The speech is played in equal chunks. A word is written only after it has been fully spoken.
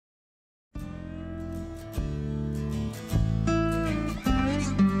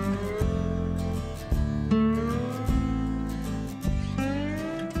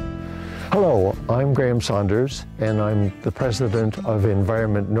Hello, I'm Graham Saunders, and I'm the president of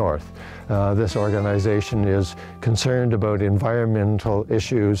Environment North. This organization is concerned about environmental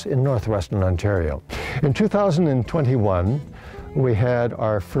issues in Northwestern Ontario. In 2021, we had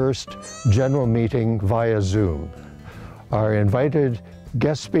our first general meeting via Zoom. Our invited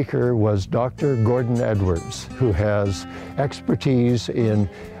guest speaker was Dr. Gordon Edwards, who has expertise in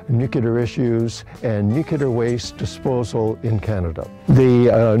nuclear issues and nuclear waste disposal in Canada.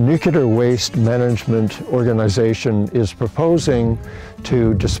 The Nuclear Waste Management Organization is proposing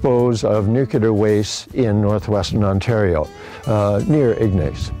to dispose of nuclear waste in Northwestern Ontario, near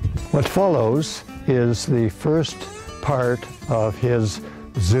Ignace. What follows is the first part of his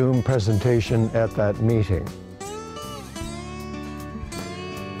Zoom presentation at that meeting.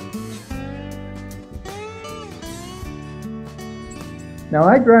 Now,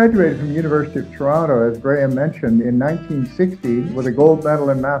 I graduated from the University of Toronto, as Graham mentioned, in 1960 with a gold medal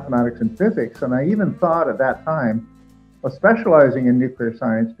in mathematics and physics, and I even thought at that time of specializing in nuclear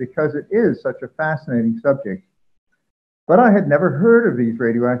science because it is such a fascinating subject. But I had never heard of these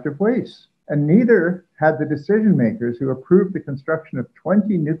radioactive wastes, and neither had the decision makers who approved the construction of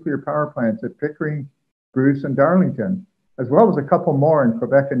 20 nuclear power plants at Pickering, Bruce, and Darlington, as well as a couple more in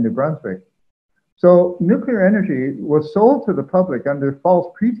Quebec and New Brunswick. So nuclear energy was sold to the public under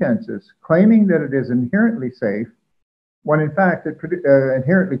false pretenses, claiming that it is inherently safe, when in fact it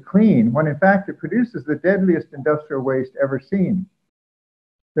inherently clean, when in fact it produces the deadliest industrial waste ever seen.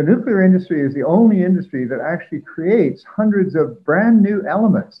 The nuclear industry is the only industry that actually creates hundreds of brand new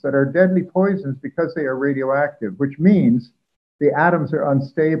elements that are deadly poisons because they are radioactive, which means the atoms are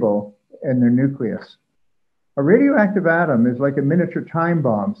unstable in their nucleus. A radioactive atom is like a miniature time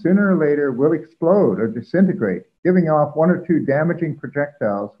bomb. Sooner or later will explode or disintegrate, giving off one or two damaging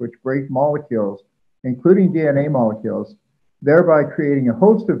projectiles which break molecules, including DNA molecules, thereby creating a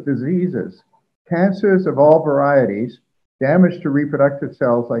host of diseases, cancers of all varieties, damage to reproductive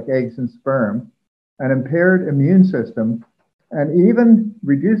cells like eggs and sperm, an impaired immune system, and even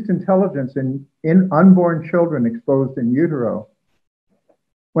reduced intelligence in unborn children exposed in utero.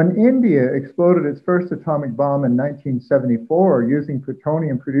 When India exploded its first atomic bomb in 1974 using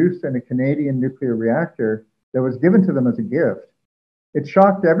plutonium produced in a Canadian nuclear reactor that was given to them as a gift, it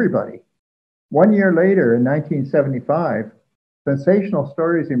shocked everybody. 1 year later, in 1975, sensational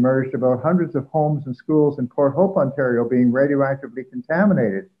stories emerged about hundreds of homes and schools in Port Hope, Ontario being radioactively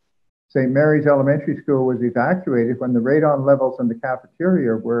contaminated. St. Mary's Elementary School was evacuated when the radon levels in the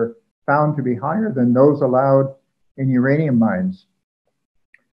cafeteria were found to be higher than those allowed in uranium mines.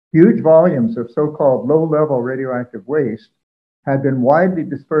 Huge volumes of so-called low-level radioactive waste had been widely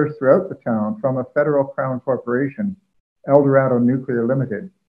dispersed throughout the town from a federal crown corporation, Eldorado Nuclear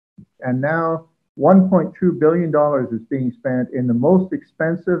Limited. And now $1.2 billion is being spent in the most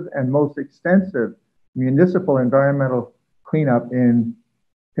expensive and most extensive municipal environmental cleanup in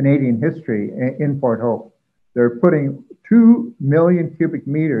Canadian history in Port Hope. They're putting 2 million cubic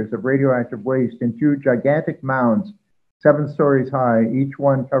meters of radioactive waste into gigantic mounds 7 stories high, each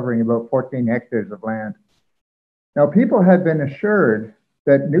one covering about 14 hectares of land. Now, people had been assured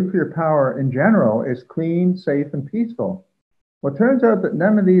that nuclear power in general is clean, safe, and peaceful. Well, it turns out that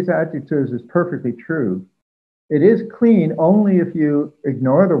none of these adjectives is perfectly true. It is clean only if you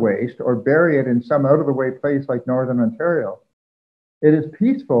ignore the waste or bury it in some out-of-the-way place like Northern Ontario. It is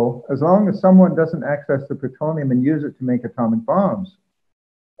peaceful as long as someone doesn't access the plutonium and use it to make atomic bombs.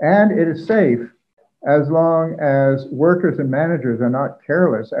 And it is safe as long as workers and managers are not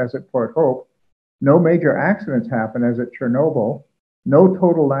careless, as at Port Hope, no major accidents happen, as at Chernobyl, no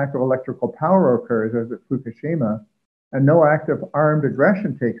total lack of electrical power occurs, as at Fukushima, and no act of armed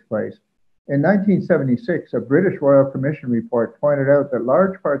aggression takes place. In 1976, a British Royal Commission report pointed out that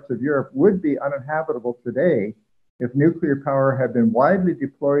large parts of Europe would be uninhabitable today if nuclear power had been widely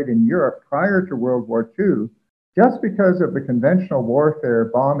deployed in Europe prior to World War II, just because of the conventional warfare,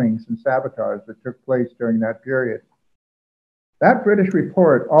 bombings, and sabotage that took place during that period. That British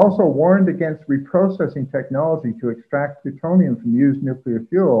report also warned against reprocessing technology to extract plutonium from used nuclear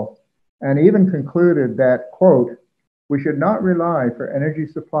fuel, and even concluded that, quote, "We should not rely for energy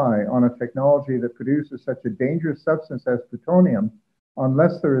supply on a technology that produces such a dangerous substance as plutonium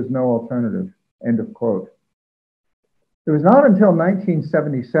unless there is no alternative," end of quote. It was not until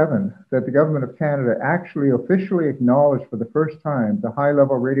 1977 that the Government of Canada actually officially acknowledged for the first time the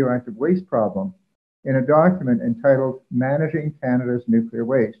high-level radioactive waste problem in a document entitled Managing Canada's Nuclear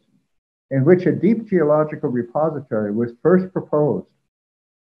Waste, in which a deep geological repository was first proposed.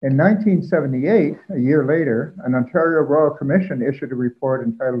 In 1978, a year later, an Ontario Royal Commission issued a report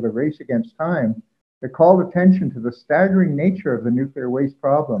entitled A Race Against Time that called attention to the staggering nature of the nuclear waste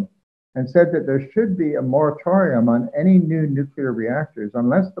problem and said that there should be a moratorium on any new nuclear reactors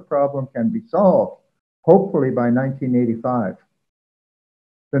unless the problem can be solved, hopefully by 1985.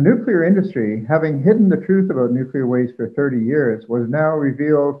 The nuclear industry, having hidden the truth about nuclear waste for 30 years, was now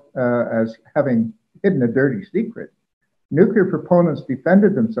revealed as having hidden a dirty secret. Nuclear proponents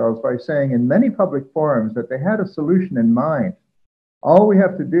defended themselves by saying in many public forums that they had a solution in mind. All we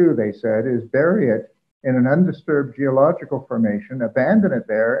have to do, they said, is bury it in an undisturbed geological formation, abandon it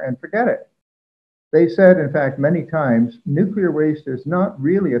there, and forget it. They said, in fact, many times, nuclear waste is not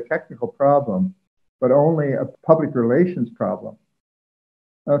really a technical problem, but only a public relations problem.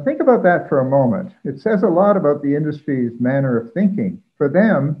 Now, think about that for a moment. It says a lot about the industry's manner of thinking. For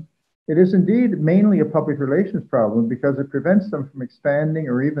them, it is indeed mainly a public relations problem because it prevents them from expanding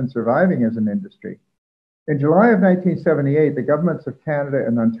or even surviving as an industry. In July of 1978, the governments of Canada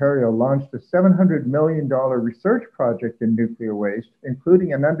and Ontario launched a $700 million research project in nuclear waste,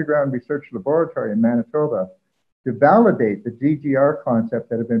 including an underground research laboratory in Manitoba, to validate the DGR concept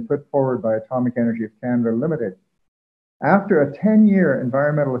that had been put forward by Atomic Energy of Canada Limited. After a 10-year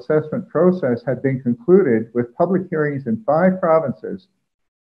environmental assessment process had been concluded with public hearings in 5 provinces,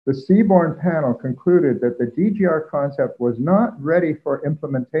 the Seaborne panel concluded that the DGR concept was not ready for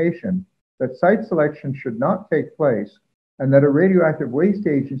implementation, that site selection should not take place, and that a radioactive waste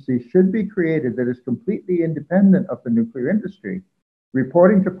agency should be created that is completely independent of the nuclear industry,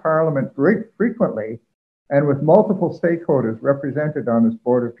 reporting to Parliament frequently and with multiple stakeholders represented on its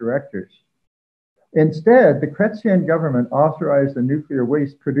board of directors. Instead, the Chrétien government authorized the nuclear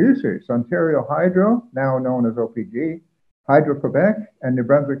waste producers, Ontario Hydro, now known as OPG, Hydro-Quebec, and New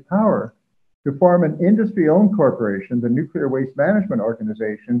Brunswick Power, to form an industry-owned corporation, the Nuclear Waste Management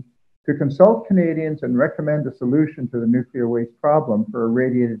Organization, to consult Canadians and recommend a solution to the nuclear waste problem for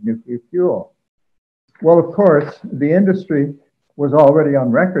irradiated nuclear fuel. Well, of course, the industry was already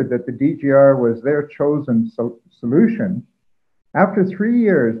on record that the DGR was their chosen solution. After 3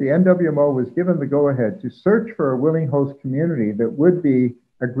 years, the NWMO was given the go-ahead to search for a willing host community that would be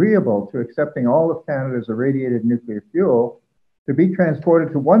agreeable to accepting all of Canada's irradiated nuclear fuel to be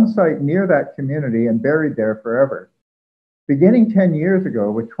transported to one site near that community and buried there forever. Beginning 10 years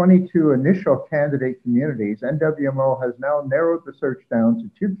ago, with 22 initial candidate communities, NWMO has now narrowed the search down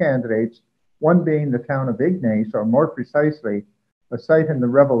to 2 candidates, one being the town of Ignace, or more precisely, a site in the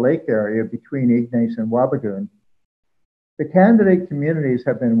Revolve Lake area between Ignace and Wabigoon. The candidate communities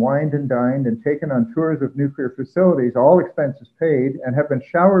have been wined and dined and taken on tours of nuclear facilities, all expenses paid, and have been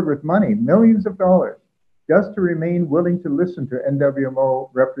showered with money, millions of dollars, just to remain willing to listen to NWMO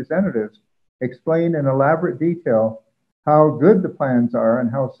representatives explain in elaborate detail how good the plans are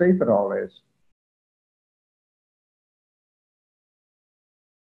and how safe it all is.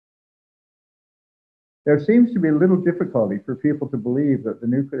 There seems to be little difficulty for people to believe that the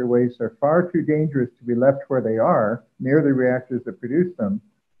nuclear wastes are far too dangerous to be left where they are, near the reactors that produce them,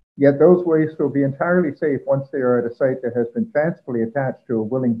 yet those wastes will be entirely safe once they are at a site that has been fancifully attached to a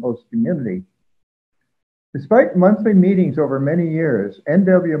willing host community. Despite monthly meetings over many years,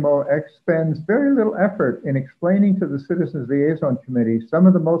 NWMO expends very little effort in explaining to the Citizens Liaison Committee some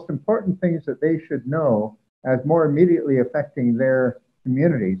of the most important things that they should know as more immediately affecting their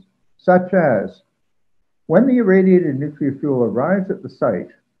communities, such as when the irradiated nuclear fuel arrives at the site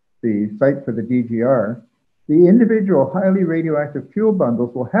for the DGR, the individual highly radioactive fuel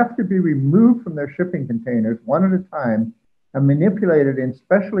bundles will have to be removed from their shipping containers one at a time and manipulated in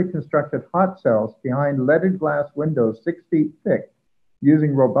specially constructed hot cells behind leaded glass windows 6 feet thick,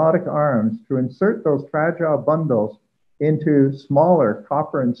 using robotic arms to insert those fragile bundles into smaller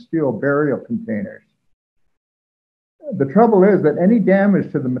copper and steel burial containers. The trouble is that any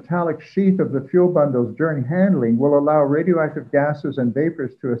damage to the metallic sheath of the fuel bundles during handling will allow radioactive gases and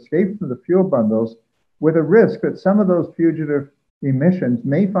vapors to escape from the fuel bundles, with a risk that some of those fugitive emissions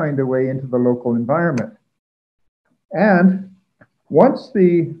may find their way into the local environment. And once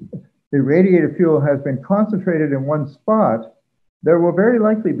the irradiated fuel has been concentrated in one spot, there will very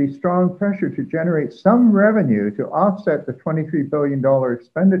likely be strong pressure to generate some revenue to offset the $23 billion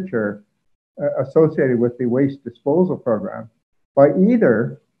expenditure associated with the waste disposal program by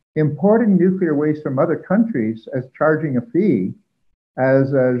either importing nuclear waste from other countries as charging a fee,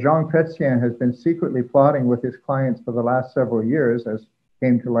 as Jean Chrétien has been secretly plotting with his clients for the last several years, as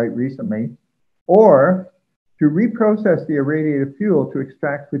came to light recently, or to reprocess the irradiated fuel to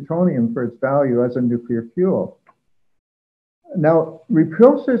extract plutonium for its value as a nuclear fuel. Now,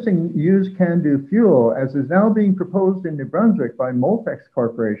 reprocessing used CANDU fuel, as is now being proposed in New Brunswick by Moltex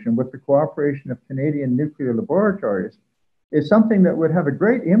Corporation with the cooperation of Canadian nuclear laboratories, is something that would have a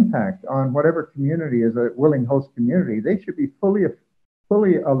great impact on whatever community is a willing host community. They should be fully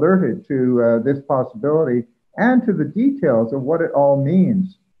fully alerted to this possibility and to the details of what it all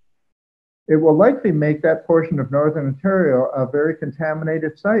means. It will likely make that portion of Northern Ontario a very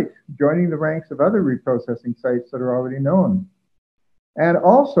contaminated site, joining the ranks of other reprocessing sites that are already known. And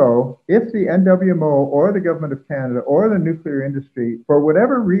also, if the NWMO or the Government of Canada or the nuclear industry, for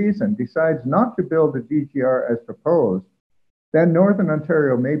whatever reason, decides not to build a DGR as proposed, then Northern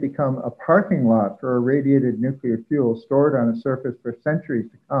Ontario may become a parking lot for irradiated nuclear fuel stored on a surface for centuries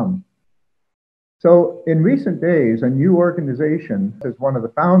to come. So in recent days, a new organization, as one of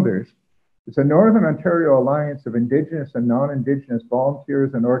the founders, it's a Northern Ontario Alliance of Indigenous and non-Indigenous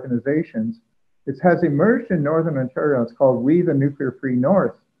volunteers and organizations. It has emerged in Northern Ontario. It's called We the Nuclear Free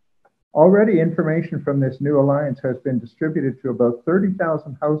North. Already information from this new alliance has been distributed to about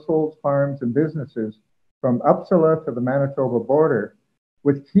 30,000 households, farms, and businesses from Uppsala to the Manitoba border,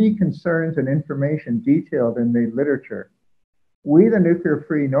 with key concerns and information detailed in the literature. We the Nuclear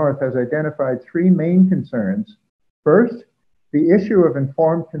Free North has identified three main concerns. First, the issue of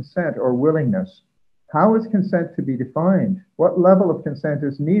informed consent or willingness. How is consent to be defined? What level of consent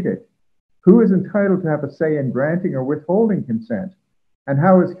is needed? Who is entitled to have a say in granting or withholding consent? And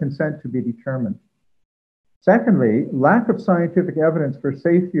how is consent to be determined? Secondly, lack of scientific evidence for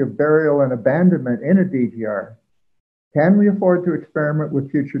safety of burial and abandonment in a DGR. Can we afford to experiment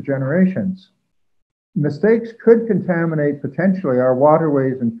with future generations? Mistakes could contaminate potentially our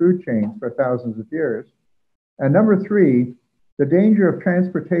waterways and food chains for thousands of years. And number three, the danger of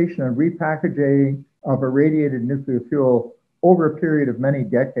transportation and repackaging of irradiated nuclear fuel over a period of many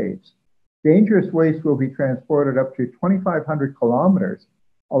decades. Dangerous waste will be transported up to 2,500 kilometers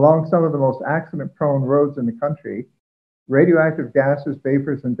along some of the most accident-prone roads in the country. Radioactive gases,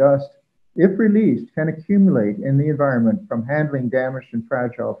 vapors, and dust, if released, can accumulate in the environment from handling damaged and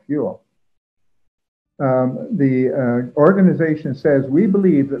fragile fuel. The organization says, we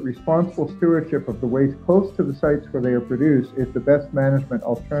believe that responsible stewardship of the waste close to the sites where they are produced is the best management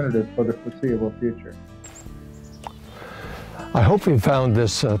alternative for the foreseeable future. I hope you found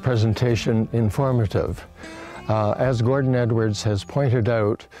this presentation informative. As Gordon Edwards has pointed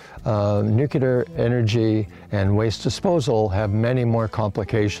out, nuclear energy and waste disposal have many more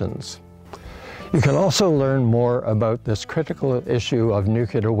complications. You can also learn more about this critical issue of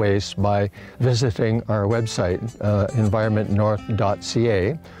nuclear waste by visiting our website,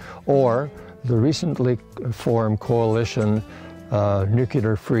 environmentnorth.ca, or the recently formed coalition,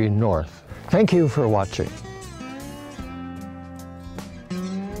 Nuclear Free North. Thank you for watching.